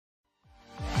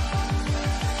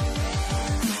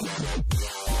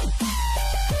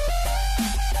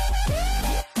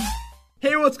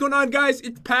what's going on, guys?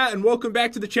 It's Pat, and welcome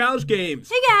back to the challenge games.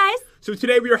 Hey, guys. So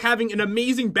today we are having an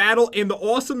amazing battle, and the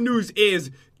awesome news is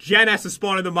Jen has to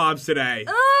spawn in the mobs today.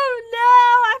 Oh, no,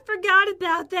 I forgot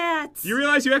about that. Do you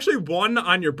realize you actually won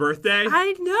on your birthday?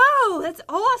 I know, that's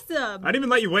awesome. I didn't even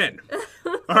let you win.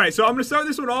 All right, so I'm going to start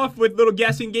this one off with a little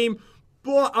guessing game,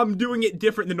 but I'm doing it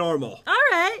different than normal. All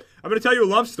right. I'm going to tell you a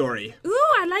love story. Ooh,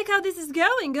 I like how this is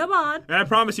going. Go on. And I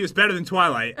promise you it's better than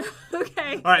Twilight.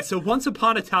 Okay. All right, so once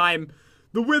upon a time,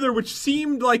 the Wither, which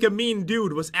seemed like a mean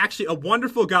dude, was actually a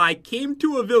wonderful guy, came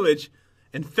to a village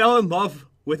and fell in love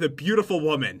with a beautiful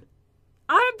woman.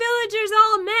 Aren't villagers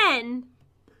all men?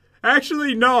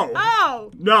 Actually, no.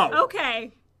 Oh. No.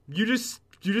 Okay. You just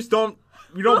don't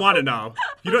want to know.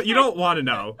 You don't want to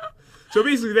know. So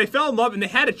basically, they fell in love and they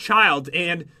had a child,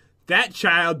 and that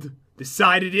child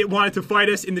decided it wanted to fight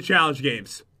us in the challenge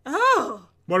games. Oh.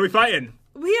 What are we fighting?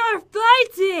 We are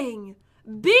fighting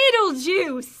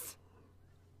Beetlejuice.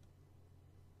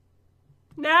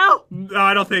 No? No,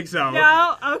 I don't think so.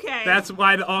 No? Okay. That's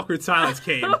why the awkward silence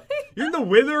came. You're the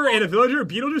Wither and a villager?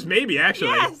 Beetlejuice? Maybe,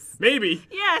 actually. Yes. Maybe.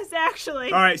 Yes,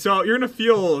 actually. All right, so you're going to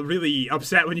feel really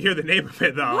upset when you hear the name of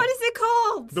it, though. What is it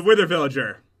called? The Wither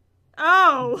Villager.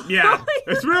 Oh. Yeah,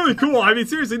 it's really cool. I mean,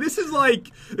 seriously, this is like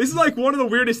one of the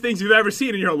weirdest things you've ever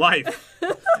seen in your life.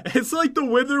 It's like the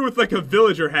Wither with like a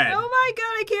villager head. Oh my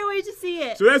god, I can't wait to see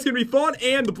it. So that's going to be fun,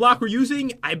 and the block we're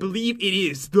using, I believe it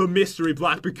is the mystery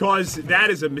block, because that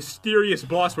is a mysterious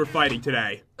boss we're fighting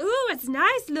today. Ooh, it's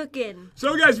nice looking.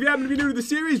 So guys, if you happen to be new to the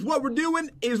series, what we're doing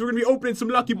is we're going to be opening some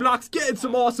lucky blocks, getting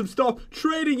some awesome stuff,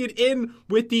 trading it in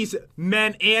with these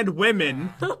men and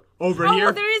women over here.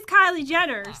 Oh, there is Kylie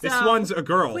Jenner. So this one's a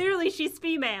girl. Clearly she's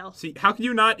female. See, how can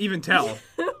you not even tell?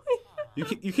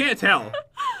 You can't tell.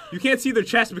 You can't see their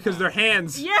chest because their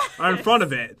hands are in front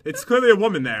of it. It's clearly a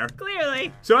woman there.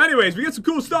 Clearly. So anyways, we get some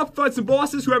cool stuff, fight some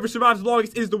bosses. Whoever survives the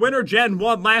longest is the winner. Jen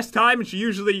won last time, and she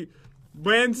usually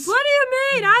wins. What do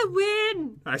you mean? I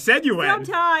win. I said you win.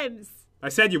 Sometimes. I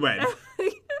said you win.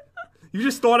 You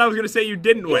just thought I was going to say you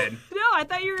didn't win. No, I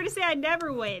thought you were going to say I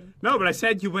never win. No, but I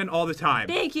said you win all the time.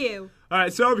 Thank you. All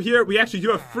right, so over here, we actually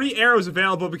do have free arrows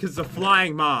available because it's a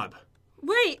flying mob.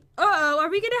 Wait, uh-oh, are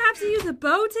we going to have to use a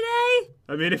bow today?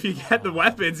 I mean, if you get the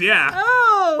weapons, yeah.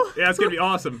 Oh! Yeah, it's going to be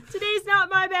awesome. Today's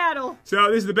not my battle. So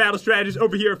this is the battle strategist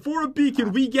over here. For a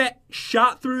beacon, we get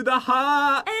shot through the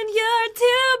heart. And you're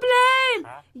to blame.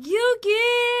 You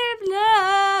give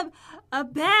love a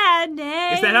bad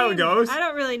name. Is that how it goes? I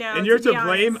don't really know. And you're to be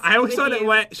blame? honest I always with thought it you.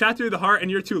 went shot through the heart and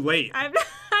you're too late. I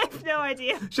have no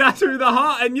idea. Shot through the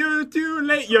heart and you're too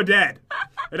late. You're dead.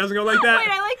 It doesn't go like that? Wait,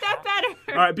 I like that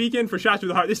better. All right, beacon for shot through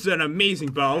the heart. This is an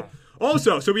amazing bow.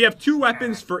 Also, so we have 2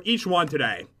 weapons for each one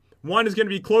today. One is going to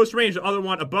be close range, the other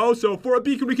one a bow. So for a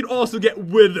beacon, we can also get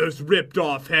Wither's ripped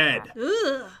off head.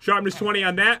 Ugh. Sharpness 20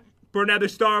 on that. For another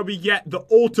star, we get the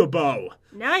Ulta bow.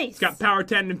 Nice. It's got power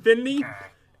 10 infinity.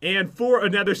 And for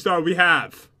another star, we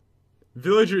have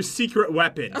Villager's secret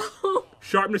weapon.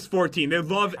 Sharpness 14. They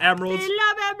love emeralds. They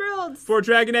love emeralds. For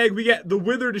Dragon Egg, we get the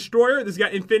Wither Destroyer. This has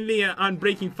got infinity on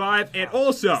breaking 5. And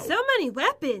also, So many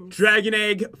weapons. Dragon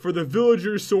Egg for the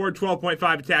Villager's sword,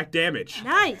 12.5 attack damage.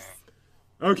 Nice.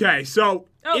 Okay, so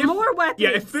more weapons. Yeah,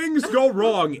 if things go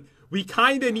wrong, we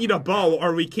kind of need a bow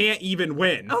or we can't even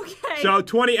win. Okay. So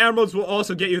 20 emeralds will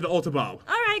also get you the Ulta bow.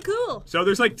 All right, cool. So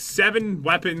there's like 7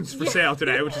 weapons for sale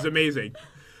today, which is amazing.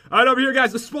 All right, over here,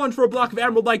 guys, the sponge for a block of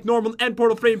emerald like normal, end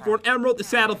portal frame for an emerald, the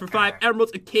saddle for 5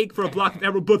 emeralds, a cake for a block of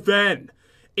emerald, but then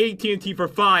AT&T for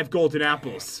 5 golden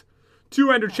apples.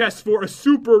 2 ender chests for a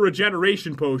super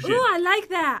regeneration potion. Ooh, I like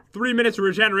that. 3 minutes of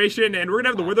regeneration, and we're going to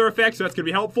have the wither effect, so that's going to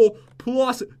be helpful.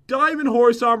 Plus, diamond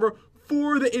horse armor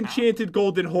for the enchanted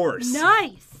golden horse.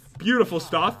 Nice. Beautiful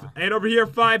stuff. And over here,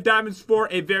 5 diamonds for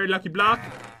a very lucky block.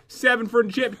 7 for an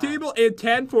enchantment table, and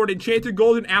 10 for an enchanted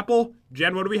golden apple.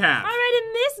 Jen, what do we have? All right,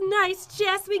 in this nice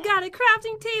chest, we got a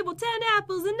crafting table, 10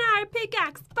 apples, an iron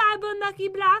pickaxe, 5 unlucky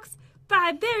blocks,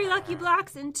 5 very lucky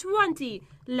blocks, and 20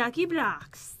 lucky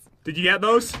blocks. Did you get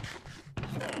those?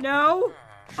 No.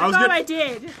 I thought I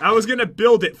did. I was going to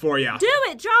build it for you. Do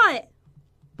it. Draw it.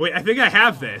 Wait, I think I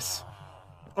have this.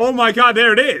 Oh my god,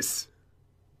 there it is.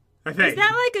 I think. Is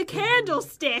that like a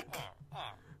candlestick?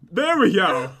 There we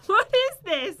go. What is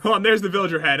this? Hold on, there's the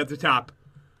villager head at the top.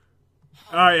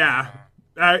 Oh, yeah.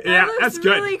 Yeah, that's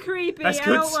good. Really creepy. That's I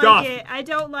good don't stuff. like it. I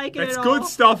don't like it That's at all. good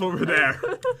stuff over there.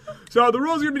 So the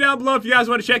rules are going to be down below if you guys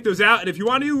want to check those out. And if you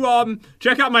want to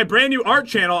check out my brand new art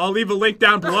channel, I'll leave a link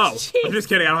down below. I'm just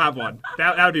kidding. I don't have one.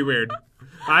 That would be weird.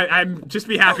 I'm just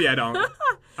be happy I don't.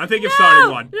 I'm thinking of starting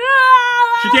one.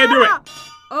 She can't do it.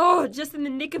 Oh, just in the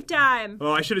nick of time.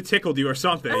 Oh, I should have tickled you or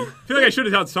something. I feel like I should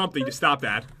have done something to stop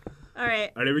that. All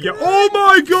right. All right, here we go. Oh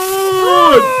my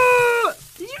god!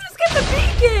 Did you just get the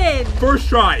beacon? First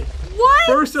try. What?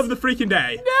 First of the freaking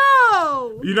day.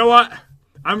 No. You know what?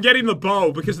 I'm getting the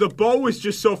bow because the bow is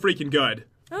just so freaking good.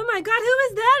 Oh my god, who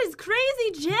is that? It's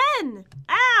Crazy Jen.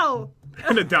 Ow. You're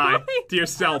gonna die to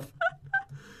yourself.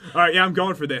 All right, yeah, I'm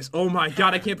going for this. Oh my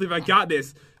god, I can't believe I got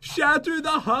this. Shatter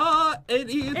the heart, and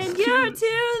And you're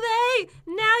too late.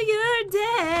 Now you're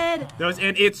dead. That was,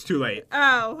 and it's too late.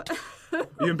 Oh.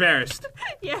 You embarrassed.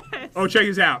 Yes. Oh, check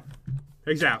this out.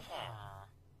 Check this out.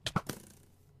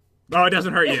 Oh, it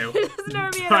doesn't hurt you. It doesn't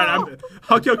hurt me at Alright, all.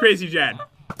 I'll kill Crazy Jen.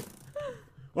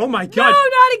 Oh my No, god.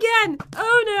 not again.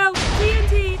 Oh no.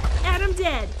 TNT, and I'm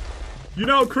dead. You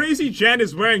know, Crazy Jen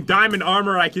is wearing diamond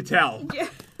armor, I could tell. Yeah.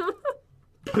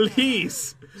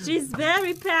 Please. She's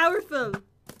very powerful.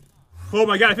 Oh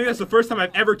my god, I think that's the first time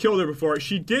I've ever killed her before.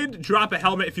 She did drop a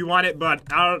helmet if you want it, but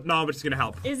I don't know if it's gonna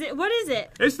help. Is it? What is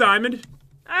it? It's diamond.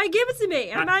 Alright, give it to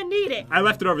me. I might need it. I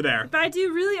left it over there. If I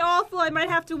do really awful, I might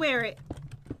have to wear it.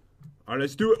 Alright,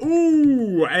 let's do it.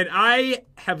 Ooh, and I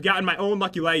have gotten my own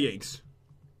lucky leggings.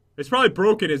 It's probably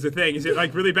broken is the thing. Is it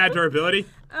like really bad durability?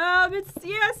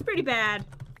 It's pretty bad.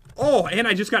 Oh, and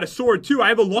I just got a sword too. I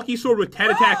have a lucky sword with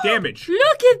 10 attack damage.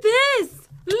 Look at this!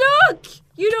 Look!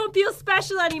 You don't feel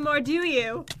special anymore, do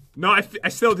you? No, I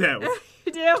still do.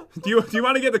 You do? Do you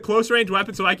want to get the close range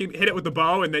weapon so I can hit it with the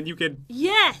bow and then you can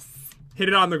Yes! hit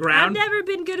it on the ground? I've never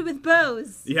been good with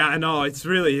bows. Yeah, I know. It's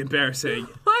really embarrassing.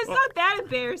 Well, it's not that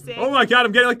embarrassing. Oh my god,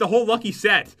 I'm getting like the whole lucky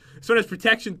set. This one has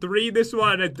protection 3, this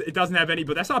one it doesn't have any,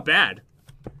 but that's not bad.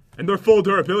 And they're full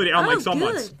durability, unlike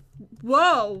someone's. Good.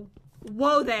 Whoa.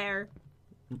 Whoa there.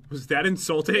 Was that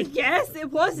insulting? Yes, it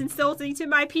was insulting to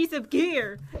my piece of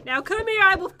gear. Now come here,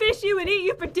 I will fish you and eat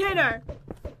you for dinner.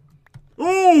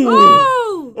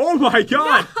 Oh! Oh my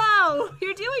god! No!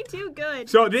 You're doing too good.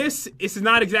 So this is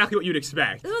not exactly what you'd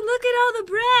expect. Ooh, look at all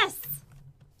the breasts.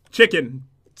 Chicken.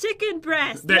 Chicken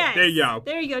breast, There you go.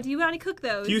 There you go. Do you want to cook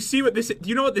those? Do you see what this is? Do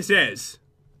you know what this is?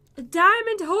 A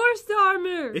diamond horse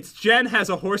armor. It's Jen has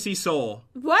a horsey soul.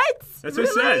 What? That's what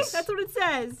it Really? says. That's what it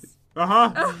says.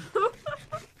 Uh-huh.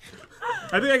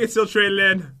 I think I can still trade it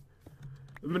in.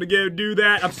 I'm gonna go do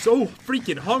that. I'm so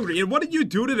freaking hungry. And what did you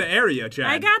do to the area, Jen?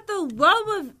 I got the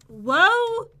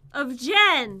woe of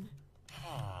Jen.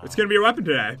 It's gonna be your weapon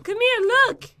today. Come here,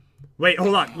 look. Wait,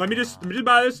 hold on. Let me just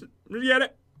buy this. Let me get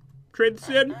it. Trade this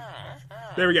in.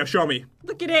 There we go. Show me.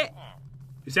 Look at it.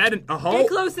 Is that a hole? Get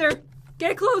closer.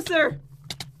 Get closer.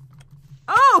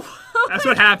 Oh! That's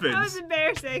what happens. That was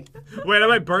embarrassing. Wait, I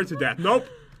might burn to death. Nope.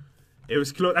 It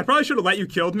was close. I probably should have let you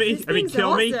kill me. This thing's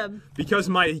awesome. Me because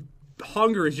my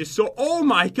hunger is just so. Oh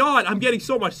my god! I'm getting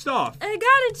so much stuff. I got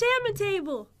an enchantment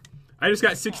table. I just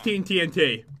got 16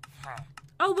 TNT.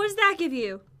 Oh, what does that give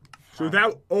you? So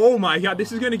that. Oh my god!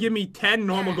 This is gonna give me 10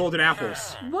 normal golden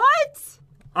apples. What?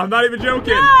 I'm not even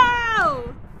joking.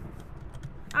 No!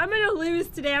 I'm gonna lose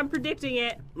today. I'm predicting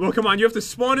it. Well, come on. You have to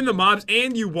spawn in the mobs,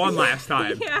 and you won last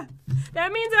time. Yeah.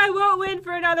 That means I won't win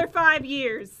for another 5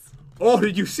 years. Oh,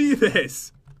 did you see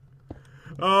this?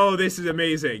 Oh, this is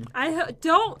amazing.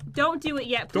 Don't do it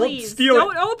yet, please. Don't steal it.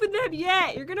 Don't open them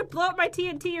yet. You're gonna blow up my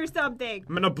TNT or something.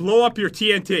 I'm gonna blow up your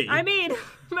TNT. I mean,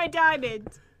 my diamond.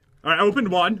 All right, I opened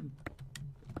one.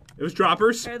 It was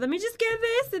droppers. All right, let me just get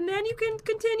this, and then you can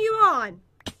continue on.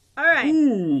 All right.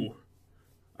 Ooh.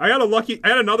 I got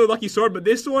another lucky sword, but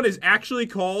this one is actually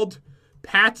called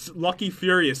Pat's Lucky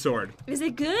Furious Sword. Is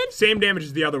it good? Same damage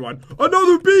as the other one.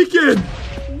 Another beacon!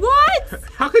 What?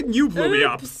 How could you blow me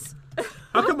up? Oops.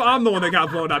 How come I'm the one that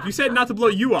got blown up? You said not to blow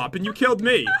you up, and you killed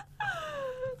me.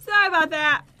 Sorry about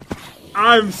that.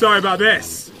 I'm sorry about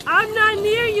this. I'm not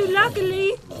near you,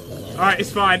 luckily. Alright,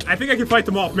 it's fine. I think I can fight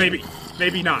them off, maybe.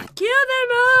 Maybe not. Kill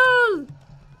them all!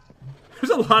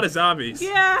 There's a lot of zombies.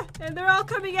 Yeah, and they're all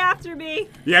coming after me.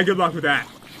 Yeah, good luck with that.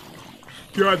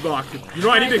 Good luck. You know,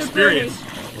 I need the experience.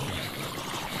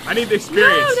 I need the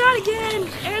experience. No, not again.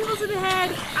 Animals in the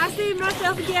head. I saved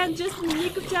myself again just in the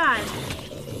nick of time.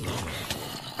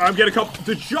 I'm getting a couple.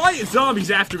 The giant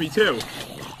zombies after me, too.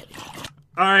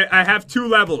 Alright, I have 2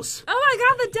 levels. Oh, I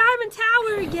got the diamond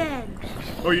tower again.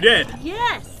 Oh, you did?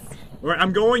 Yes. Alright,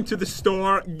 I'm going to the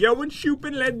store. Go and shoot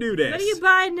and let's do this. What are you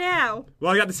buying now?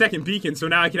 Well, I got the second beacon, so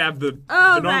now I can have the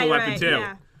normal weapon, too.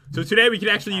 Yeah. So today we can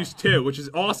actually use 2, which is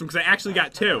awesome, because I actually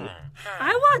got 2.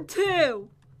 I want 2.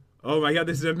 Oh my god,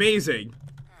 this is amazing.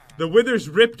 The Wither's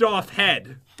ripped off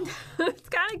head. It's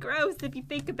kind of gross if you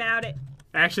think about it.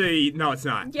 Actually, no, it's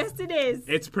not. Yes, it is.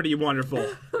 It's pretty wonderful.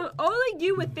 Only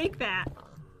you would think that.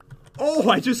 Oh,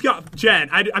 I just got... Jen,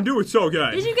 I'm doing so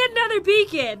good. Did you get another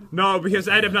beacon? No, because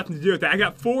I'd have nothing to do with that. I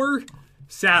got 4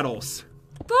 saddles.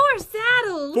 4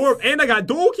 saddles. 4, and I got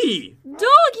Doki.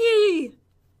 Doggy.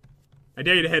 I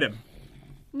dare you to hit him.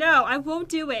 No, I won't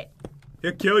do it.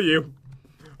 He'll kill you.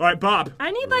 All right, Bob.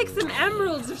 I need like some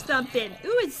emeralds or something.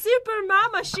 Ooh, it's Super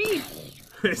Mama Sheep.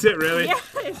 Is it really?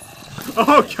 Yes.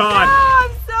 Oh, God. No,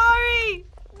 I'm sorry.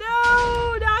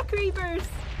 No, not creepers.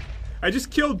 I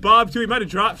just killed Bob, too. He might have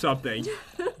dropped something.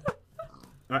 All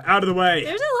right, out of the way.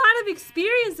 There's a lot of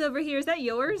experience over here. Is that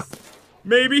yours?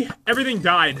 Maybe. Everything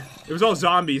died. It was all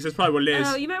zombies. That's probably what it is.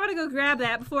 Oh, you might want to go grab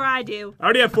that before I do. I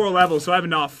already have 4 levels, so I have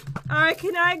enough. All right,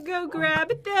 can I go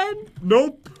grab it then?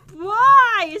 Nope.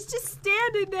 Why? It's just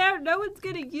standing there. No one's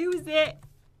going to use it.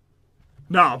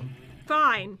 No.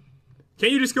 Fine.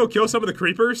 Can't you just go kill some of the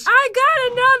creepers? I got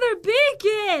another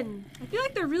beacon. I feel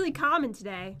like they're really common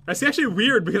today. That's actually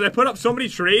weird because I put up so many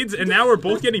trades and now we're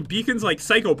both getting beacons like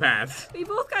psychopaths. We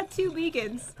both got 2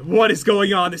 beacons. What is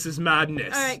going on? This is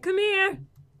madness. All right, come here.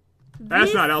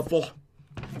 That's not helpful.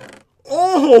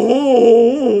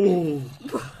 Oh!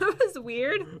 That was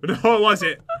weird. No, it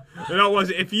wasn't. No, it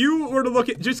wasn't. If you were to look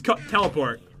at, just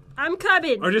teleport. I'm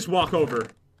coming. Or just walk over.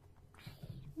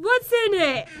 What's in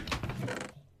it?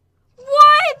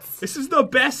 What? This is the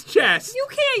best chest. You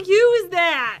can't use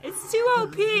that. It's too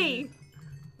OP.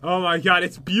 Oh my god,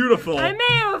 it's beautiful. I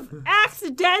may have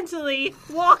accidentally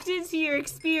walked into your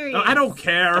experience. I don't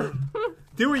care.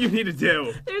 Do what you need to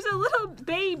do. There's a little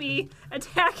baby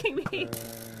attacking me.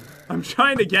 I'm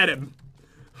trying to get him,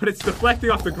 but it's deflecting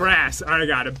off the grass. Alright, I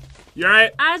got him. You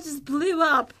alright? I just blew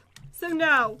up. So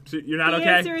no. So you're not the okay?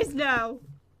 answer is no.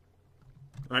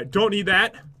 Alright, don't need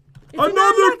that. It's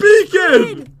Another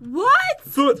beacon! kid. What?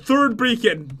 Third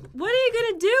beacon. What are you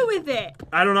gonna do with it?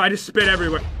 I don't know, I just spit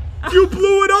everywhere. You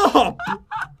blew it up!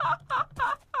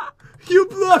 You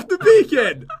blew up the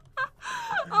beacon!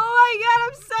 Oh my god,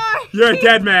 I'm sorry. You're a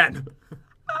dead man.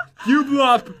 You blew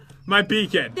up my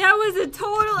beacon. That was a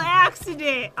total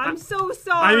accident. I'm so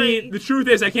sorry. I mean, the truth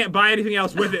is I can't buy anything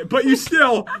else with it, but you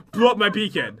still blew up my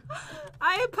beacon.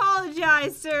 I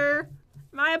apologize, sir.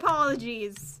 My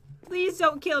apologies. Please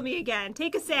don't kill me again.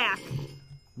 Take a sack.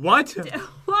 What?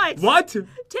 What? What?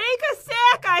 Take a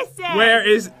sack, I said. Where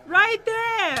is? Right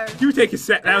there. You take a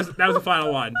sec. That was the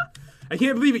final one. I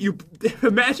can't believe it. You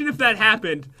imagine if that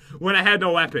happened when I had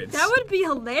no weapons. That would be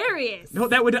hilarious. No,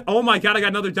 that would. Oh my god! I got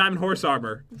another diamond horse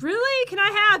armor. Really? Can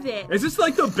I have it? Is this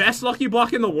like the best lucky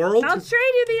block in the world? I'll trade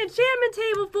you the enchantment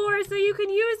table for it so you can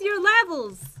use your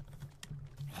levels.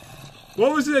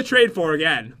 What was it a trade for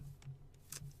again?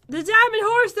 The diamond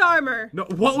horse armor. No,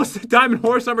 what was the diamond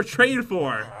horse armor trade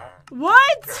for?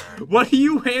 What? What do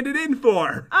you hand it in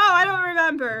for? Oh, I don't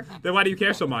remember. Then why do you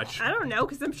care so much? I don't know,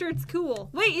 because I'm sure it's cool.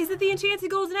 Wait, is it the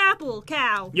enchanted golden apple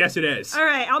cow? Yes, it is. All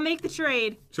right, I'll make the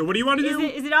trade. So what do you want to do?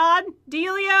 Is it on?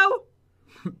 Dealio?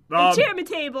 Enchantment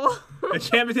table.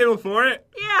 Enchantment table for it?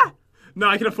 Yeah. No,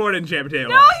 I can afford an enchantment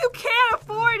table. No, you can't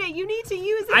afford it. You need to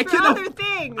use it for other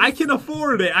things. I can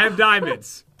afford it. I have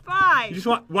diamonds. Fine. You just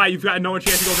want, why, you've got no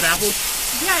enchanted golden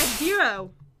apples? Yeah,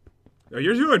 0. Oh,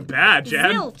 you're doing bad,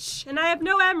 Jen. Zilch. And I have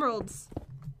no emeralds.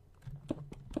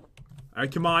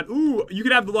 Alright, come on. Ooh, you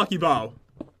can have the lucky bow.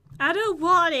 I don't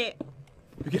want it.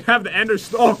 You can have the ender.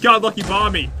 Oh god, lucky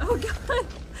bomb me. Oh god.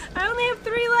 I only have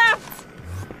 3 left.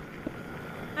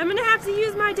 I'm gonna have to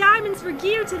use my diamonds for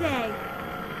gear today.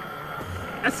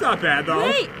 That's not bad though.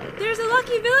 Wait, there's a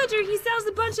lucky villager. He sells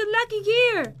a bunch of lucky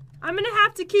gear. I'm gonna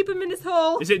have to keep him in his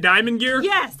hole. Is it diamond gear?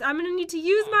 Yes, I'm gonna need to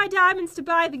use my diamonds to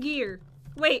buy the gear.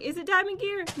 Wait, is it diamond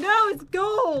gear? No, it's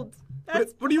gold.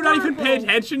 That's what are you not even paying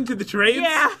attention to the trades?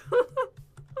 Yeah.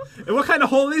 And what kind of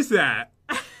hole is that?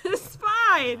 It's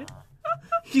fine.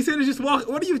 He's gonna just walk.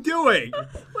 What are you doing?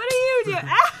 What do you do?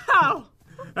 Ow!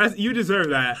 You deserve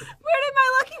that. Where did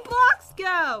my lucky blocks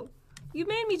go? You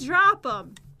made me drop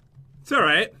them. It's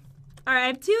alright. Alright, I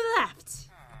have 2 left.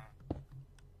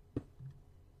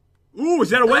 Ooh, is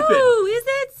that a weapon? Ooh, is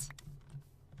it?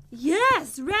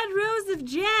 Yes, Red Rose of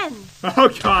Jen. Oh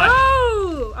god.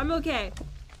 Oh, I'm okay.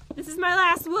 This is my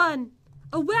last one.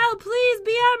 Oh well, please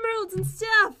be emeralds and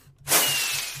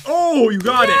stuff. Oh, you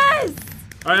got it. Yes.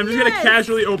 Alright, I'm just gonna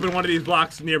casually open one of these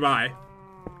blocks nearby.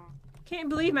 Can't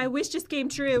believe my wish just came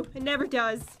true. It never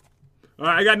does.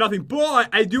 Alright, I got nothing, but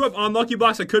I do have unlucky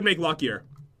blocks I could make luckier.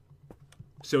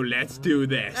 So let's do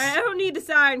this. Alright, I don't need this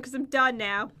iron because I'm done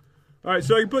now. Alright,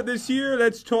 so I can put this here.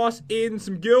 Let's toss in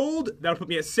some gold. That'll put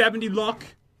me at 70 luck.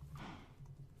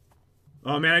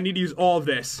 Oh man, I need to use all of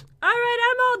this. Alright,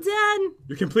 I'm all done.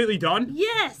 You're completely done?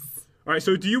 Yes. Alright,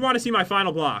 so do you want to see my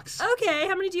final blocks? Okay,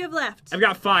 how many do you have left? I've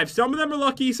got 5. Some of them are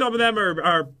lucky, some of them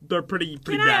are they're pretty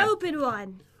Can bad. I open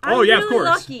one? Oh, I'm yeah, really of course.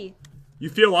 lucky. You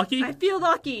feel lucky? I feel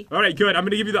lucky. All right, good. I'm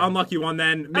going to give you the unlucky one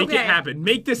then. Make it Okay. happen.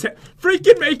 Make this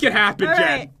freaking make it happen, All Jen.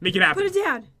 right. Make it happen. Put it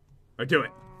down. Or do it.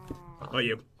 Oh,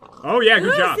 you. Oh, yeah,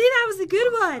 good Ooh, job. see, that was a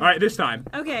good one. All right, this time.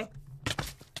 Okay.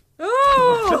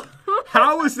 Oh!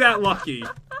 How was that lucky?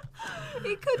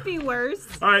 It could be worse.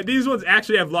 All right, these ones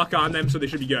actually have luck on them, so they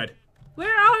should be good.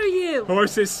 Where are you?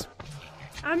 Horses.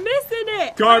 I'm missing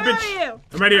it. Garbage. Where are you?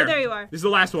 I'm right here. Oh, there you are. This is the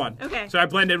last one. Okay. So I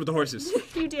blend in with the horses.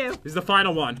 This You do. is the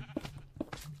final one.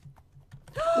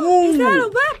 Is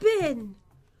that a weapon?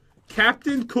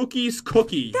 Captain Cookie's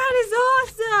cookie. That is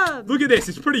awesome. Look at this.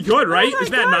 It's pretty good, right? Oh my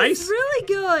Isn't that God, nice? It's really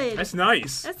good. That's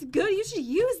nice. That's good. You should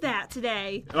use that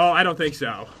today. Oh, I don't think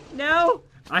so. No?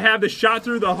 I have the shot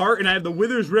through the heart, and I have the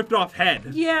withers ripped off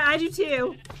head. Yeah, I do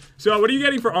too. So what are you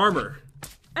getting for armor?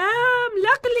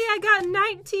 Luckily I got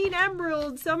 19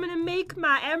 emeralds, so I'm gonna make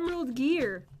my emerald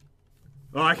gear.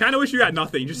 Oh, I kind of wish you got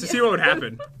nothing, just to see what would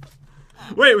happen.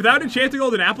 Wait, without enchanting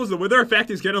golden apples, the wither effect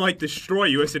is gonna, like, destroy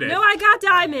you, isn't it? No, I got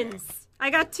diamonds.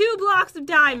 I got 2 blocks of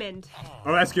diamond.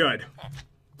 Oh, that's good.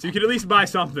 So you can at least buy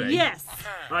something. Yes.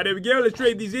 All right, there we go. Let's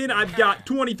trade these in. I've got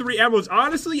 23 emeralds.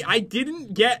 Honestly, I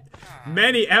didn't get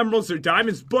many emeralds or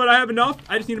diamonds, but I have enough.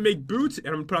 I just need to make boots, and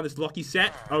I'm gonna put on this lucky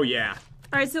set. Oh, yeah.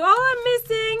 Alright, so all I'm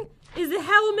missing is a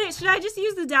helmet. Should I just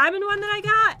use the diamond one that I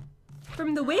got?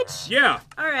 From the witch? Yeah.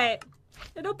 Alright.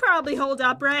 It'll probably hold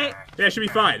up, right? Yeah, it should be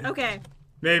fine. Okay.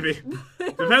 Maybe.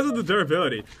 Depends on the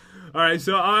durability. All right,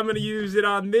 so I'm going to use it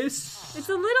on this. It's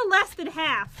a little less than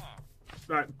half.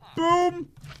 All right, boom.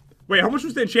 Wait, how much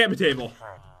was the enchantment table?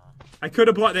 I could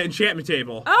have bought the enchantment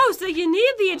table. Oh, so you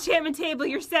need the enchantment table,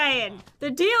 you're saying.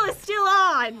 The deal is still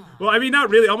on. Well, I mean,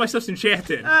 not really. All my stuff's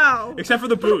enchanted. Oh. Except for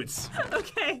the boots.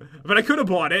 Okay. But I could have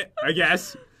bought it, I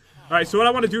guess. All right, so what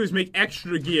I want to do is make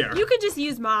extra gear. You could just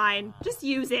use mine. Just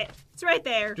use it. It's right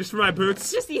there. Just for my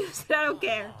boots? Just use it. I don't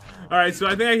care. All right, so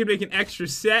I think I can make an extra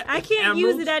set. I can't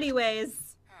use it anyways.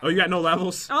 Oh, you got no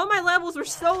levels? All my levels were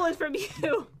stolen from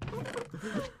you.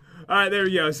 All right, there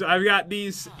we go. So I've got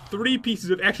these 3 pieces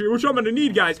of extra, which I'm going to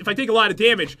need, guys. If I take a lot of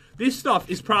damage, this stuff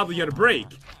is probably going to break.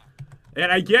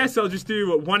 And I guess I'll just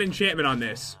do 1 enchantment on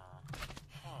this.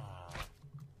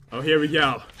 Oh, here we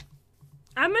go.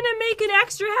 I'm gonna make an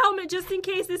extra helmet just in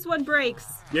case this one breaks.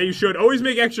 Yeah, you should. Always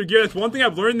make extra gear. That's one thing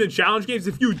I've learned in the challenge games.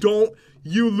 If you don't,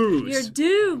 you lose. You're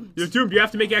doomed. You're doomed. You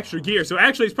have to make extra gear. So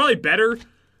actually, it's probably better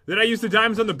that I use the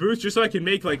diamonds on the boots just so I can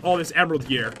make, like, all this emerald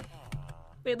gear.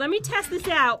 Wait, let me test this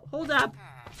out. Hold up.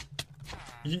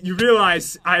 You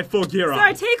realize I have full gear on.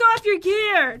 Sorry, take off your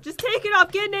gear. Just take it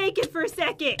off. Get naked for a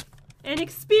second. And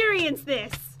experience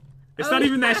this. It's Oh, not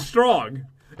even yeah. that strong.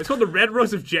 It's called the Red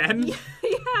Rose of Jen. Yeah.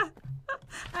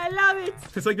 I love it.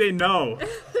 It's like they know.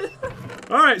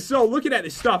 Alright, so looking at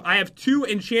this stuff, I have 2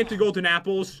 enchanted golden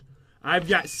apples. I've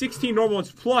got 16 normal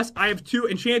ones, plus I have 2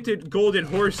 enchanted golden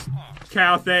horse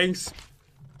cow things.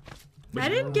 I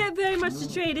didn't get very much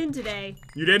to trade in today.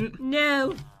 You didn't?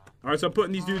 No. Alright, so I'm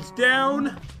putting these dudes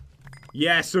down.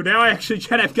 Yeah, so now I actually,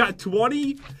 Jen, I've got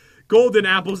 20 golden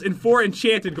apples and 4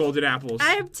 enchanted golden apples.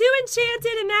 I have 2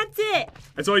 enchanted and that's it.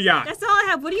 That's all you got. That's all I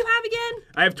have. What do you have again?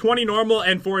 I have 20 normal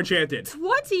and 4 enchanted.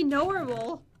 20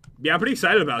 normal. Yeah, I'm pretty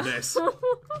excited about this.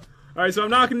 Alright, so I'm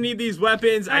not going to need these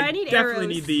weapons. I I need definitely arrows.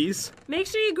 need these. Make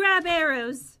sure you grab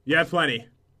arrows. You have plenty.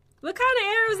 What kind of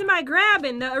arrows am I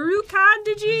grabbing? The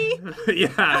Urukandiji?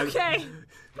 Yeah. Okay.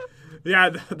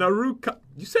 Yeah, the root.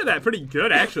 You said that pretty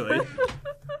good, actually.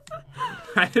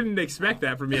 I didn't expect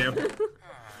that from you.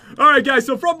 Alright, guys,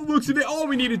 so from the looks of it, all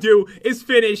we need to do is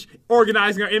finish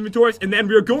organizing our inventories, and then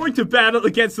we're going to battle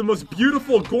against the most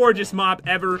beautiful, gorgeous mob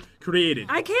ever created.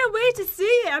 I can't wait to see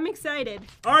it. I'm excited.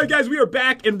 Alright, guys, we are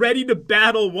back and ready to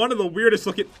battle one of the weirdest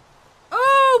looking.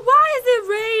 Oh, why is it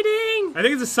raining? I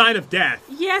think it's a sign of death.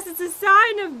 Yes, it's a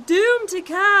sign of doom to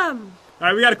come.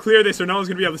 Alright, we gotta clear this so no one's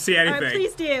gonna be able to see anything. Alright,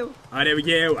 please do. Alright, there we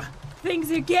go. Things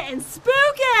are getting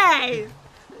spooky.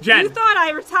 Jen, You thought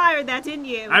I retired that, didn't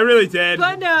you? I really did.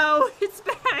 But no, it's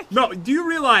back. No, do you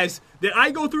realize that I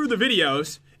go through the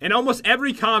videos and almost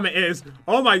every comment is,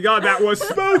 "Oh my god, that was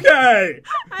spooky!"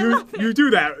 You do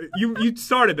that. You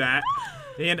started that.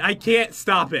 And I can't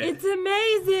stop it. It's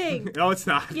amazing. No, it's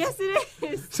not. Yes, it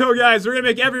is. So, guys, we're going to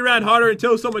make every round harder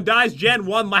until someone dies. Jen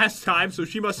won last time, so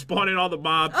she must spawn in all the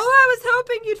mobs. Oh, I was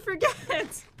hoping you'd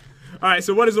forget. All right,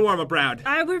 so what is the warm-up round?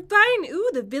 We're fighting,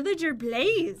 the villager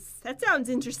Blaze. That sounds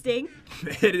interesting.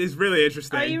 It is really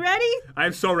interesting. Are you ready?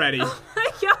 I'm so ready. Oh my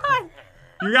god.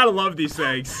 You got to love these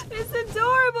things. It's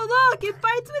adorable. Look, it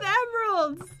fights with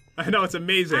emeralds. I know, it's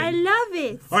amazing. I love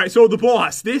it. All right, so the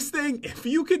boss. This thing, if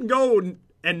you can go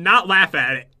and not laugh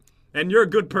at it, then you're a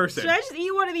good person. Should I just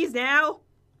eat one of these now?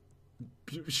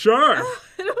 Sure. I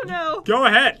don't know. Go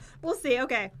ahead. We'll see.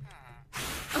 Okay.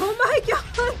 Oh my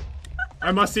god.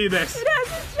 I must see this. It has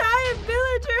a giant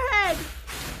villager head.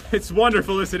 It's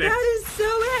wonderful, isn't it? That is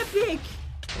so epic.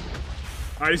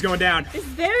 All right, he's going down. It's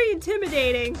very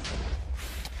intimidating.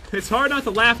 It's hard not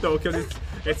to laugh, though, because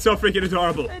it's so freaking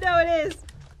adorable. I know it is.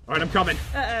 All right, I'm coming.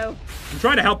 Uh-oh. I'm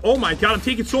trying to help. Oh my god, I'm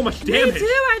taking so much damage. Me too.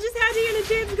 I just had to get a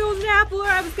chance to golden apple or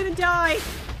I was gonna die.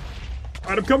 All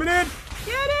right, I'm coming in.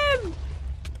 Get him!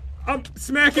 I'm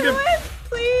smacking Kill him. him,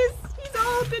 please. He's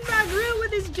all up in my grill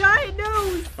with his giant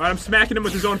nose. All right, I'm smacking him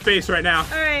with his own face right now.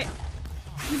 All right.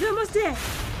 He's almost dead.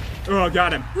 Oh,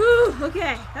 got him. Whew,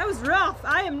 okay. That was rough.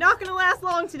 I am not gonna last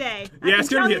long today. Yeah, it's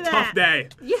gonna be a tough day.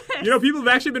 Yes. You know, people have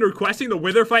actually been requesting the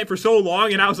Wither fight for so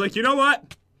long, and I was like, you know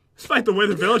what? Let's fight the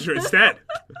Wither Villager instead.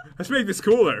 Let's make this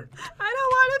cooler. I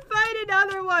don't want to fight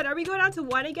another one. Are we going on to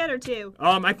 1 again or 2?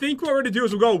 I think what we're gonna do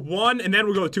is we'll go 1, and then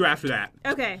we'll go 2 after that.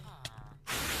 Okay.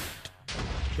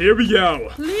 Here we go.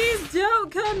 Please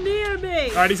don't come near me.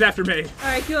 All right, he's after me. All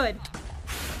right, good.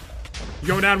 You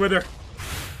going down, Wither?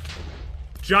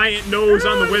 Giant nose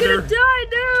on the I'm Wither. gonna die,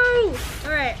 no!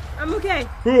 All right, I'm okay.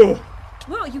 Ooh.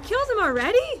 Whoa, you killed him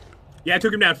already? Yeah, I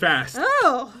took him down fast.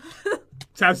 Oh.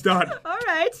 That's how it's done. All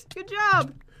right, good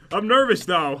job. I'm nervous,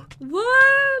 though. 1, 2.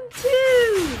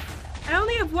 I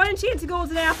only have 1 chance to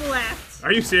golden apple left.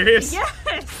 Are you serious?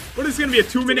 Yes. What is this gonna be, a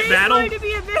 2-minute Today's battle? going to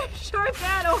be a very short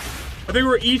battle. I think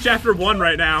we're each after 1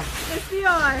 right now. Yes, we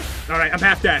are. All right, I'm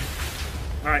half dead.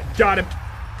 All right, got him.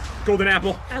 Golden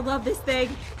apple. I love this thing.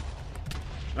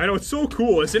 I know, it's so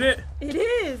cool, isn't it? It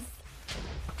is.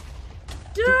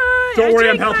 Die! Don't worry,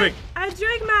 I'm helping. I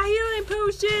drank my healing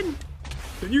potion.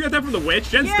 Did you get that from the witch?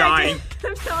 Jen's Yeah, dying.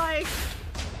 I'm dying.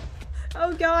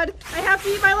 Oh god, I have to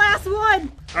eat my last one.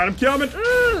 All right, I'm coming.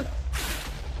 Ooh.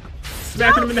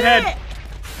 Smacking him in the head.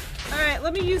 Alright,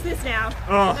 let me use this now.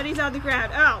 Oh. That he's on the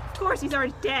ground. Oh, of course he's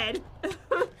already dead.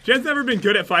 Jen's never been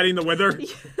good at fighting the Wither.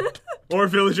 Or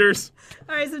villagers.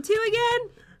 Alright, so 2 again?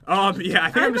 Yeah,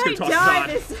 I think I'm just gonna might toss die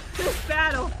this on. this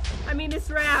battle. I mean, this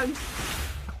round.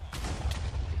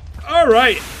 All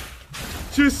right.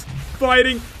 Just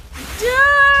fighting.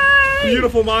 Die!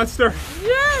 Beautiful monster.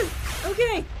 Yes!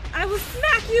 Okay, I will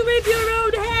smack you with your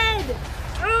own head!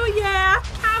 Oh yeah!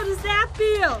 How does that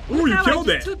feel? Ooh, you Look how killed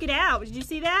I just it. took it out. Did you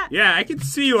see that? Yeah, I can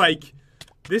see, like,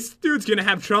 this dude's gonna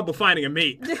have trouble finding a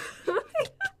mate.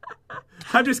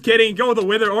 I'm just kidding. Go with a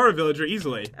Wither or a villager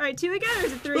easily. Alright, 2 again or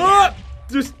is it 3? Ah!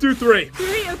 Just do 3.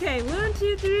 3? Okay, 1,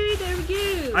 2, 3, there we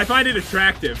go. I find it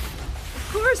attractive. Of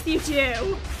course you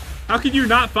do. How could you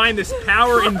not find this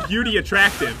power and beauty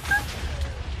attractive?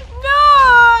 No!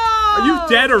 Are you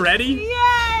dead already?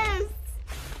 Yes!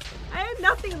 I have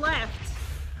nothing left.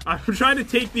 I'm trying to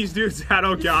take these dudes out.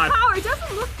 Oh, God. Power, it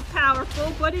doesn't look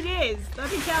powerful, but it is. Let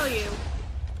me tell you.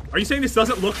 Are you saying this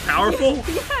doesn't look powerful?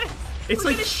 Yes! It's Look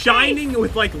like at his shining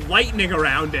with, like, lightning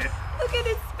around it. face. Look at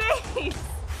his face.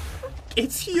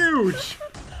 It's huge.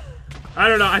 I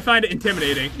don't know. I find it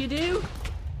intimidating. You do?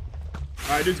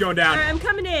 All right, dude's going down. Alright, I'm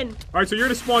coming in. All right, so you're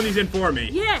going to spawn these in for me.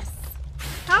 Yes.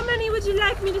 How many would you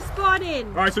like me to spawn in?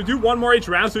 All right, so do 1 more each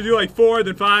round. So do like 4,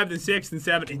 then 5, then 6, then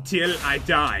 7 until I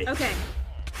die. Okay.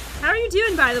 How are you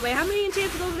doing, by the way? How many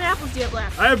enchanted golden apples do you have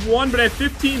left? I have 1, but I have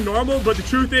 15 normal. But the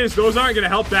truth is, those aren't going to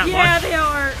help that Yeah, much. they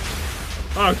are.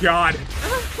 Oh, God.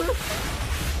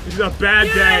 This is a bad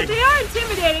Yeah, day. they are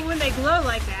intimidating when they glow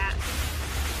like that.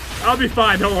 I'll be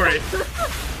fine. Don't worry.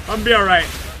 I'm going to be all right.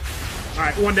 All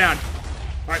right, 1 down.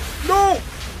 All right. No!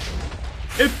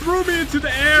 It threw me into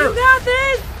the air. You got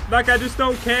this! Like I just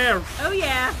don't care. Oh,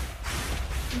 yeah.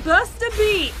 Bust a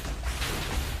beat.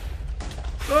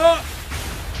 Oh!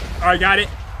 All right, got it.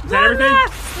 Is that One everything?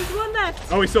 left. There's 1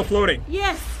 left. Oh, he's still floating.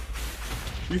 Yes.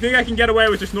 You think I can get away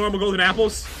with just normal golden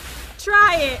apples?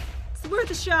 Try it. It's worth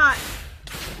a shot.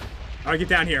 All right, get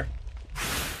down here.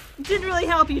 It didn't really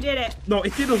help you, did it? No,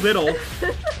 it did a little.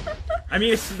 I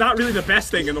mean, it's not really the best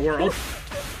thing in the world.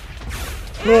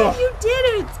 And you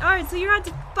didn't. All right, so you're on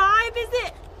to 5, is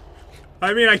it?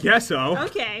 I mean, I guess so.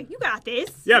 Okay, you got this.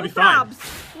 Yeah, No be fine.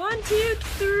 probs. 1, 2,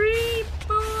 3,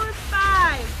 4,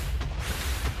 5.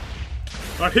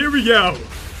 All right, here we go.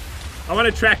 I want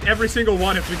to attract every single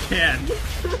one if we can.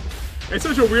 It's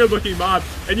such a weird-looking mob.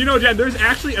 And you know, Jen, there's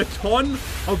actually a ton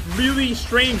of really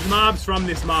strange mobs from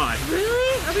this mod.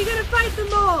 Really? Are we gonna fight them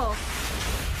all?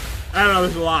 I don't know,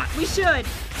 there's a lot. We should.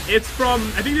 It's from,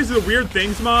 I think this is a Weird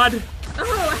Things mod.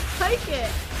 Oh, I like it.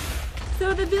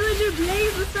 So the villager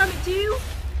Blaze was from it too?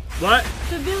 What?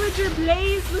 The villager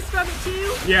Blaze was from it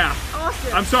too? Yeah.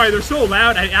 Awesome. I'm sorry, they're so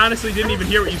loud, I honestly didn't even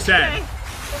hear what you said. Okay.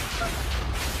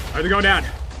 All right, they're going down.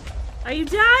 Are you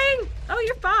dying? Oh,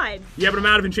 you're fine. Yeah, but I'm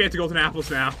out of enchanted golden apples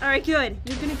now. All right, good.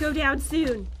 You're gonna go down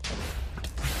soon.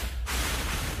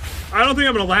 I don't think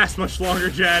I'm gonna last much longer,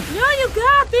 Jen. No, you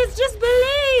got this. Just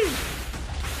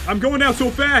believe. I'm going down so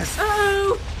fast.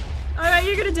 Uh-oh. All right,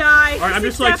 you're gonna die. All right, I'm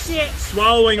just like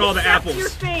swallowing all the apples. Your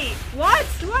fate. What?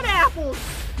 What apples?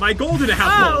 My golden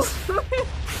apples. Oh.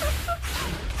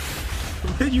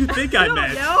 What did you think I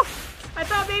meant? No. I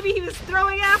thought maybe he was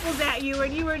throwing apples at you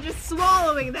and you were just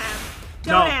swallowing them.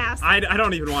 Don't ask. I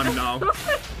don't even want to know.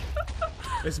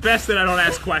 It's best that I don't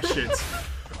ask questions.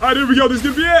 All right, here we go. This is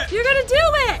gonna be it. You're gonna do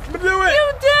it. I'm gonna do it.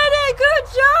 You did it. Good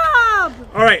job.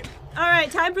 All right. All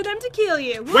right, time for them to kill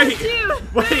you. Wait. 1, 2,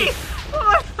 Wait. 3, 4,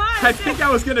 5, I think I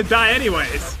was gonna die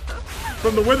anyways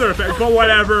from the wither effect, but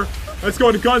whatever. Let's go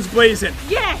into guns blazing.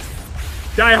 Yes.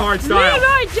 Die hard style.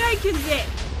 Leroy Jenkins it.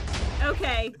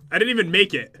 Okay. I didn't even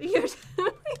make it. You're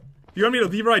You want me to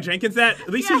Leroy Jenkins that? At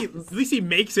least Yes. he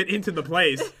makes it into the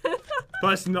place.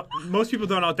 Plus, most people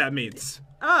don't know what that means.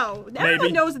 Oh, everyone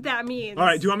Maybe. knows what that means. All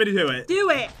right, do you want me to do it? Do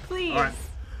it, please. All right.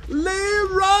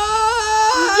 Leroy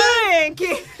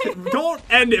Jenkins. Don't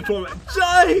end it for me.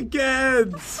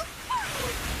 Jenkins!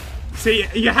 See,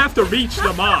 you have to reach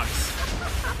the mobs.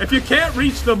 If you can't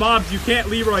reach the mobs, you can't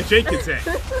Leroy Jenkins it.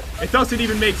 It doesn't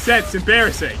even make sense. It's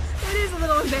embarrassing. It is a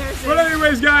little embarrassing. But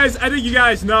anyways, guys, I think you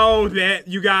guys know that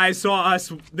you guys saw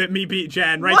that me beat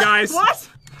Jen, right, guys? What?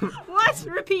 What?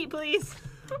 Repeat, please.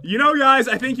 You know, guys,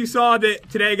 I think you saw that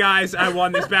today, guys, I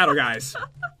won this battle, guys.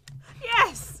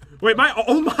 Yes. Wait,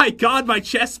 oh my god, my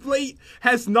chest plate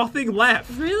has nothing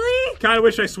left. Really? Kinda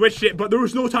wish I switched it, but there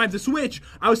was no time to switch.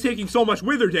 I was taking so much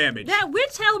wither damage. That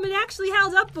witch helmet actually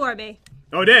held up for me.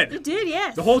 Oh, it did? It did,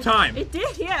 yes. The whole time? It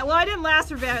did, yeah. Well, I didn't last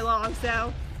for very long,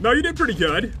 so. No, you did pretty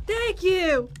good. Thank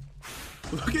you.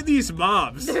 Look at these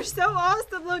mobs. They're so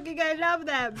awesome looking. I love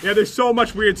them. Yeah, there's so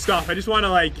much weird stuff. I just want to,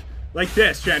 like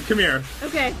this, Jen. Come here.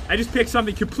 Okay. I just picked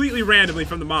something completely randomly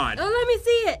from the mod. Oh, let me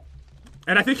see it.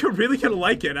 And I think you're really going to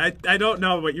like it. I don't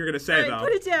know what you're going to say, All right, though.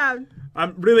 put it down.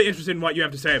 I'm really interested in what you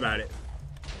have to say about it.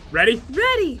 Ready?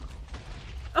 Ready.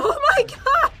 Oh my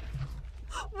god.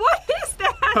 What is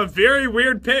that? A very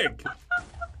weird pig.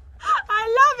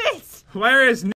 I love it. Where is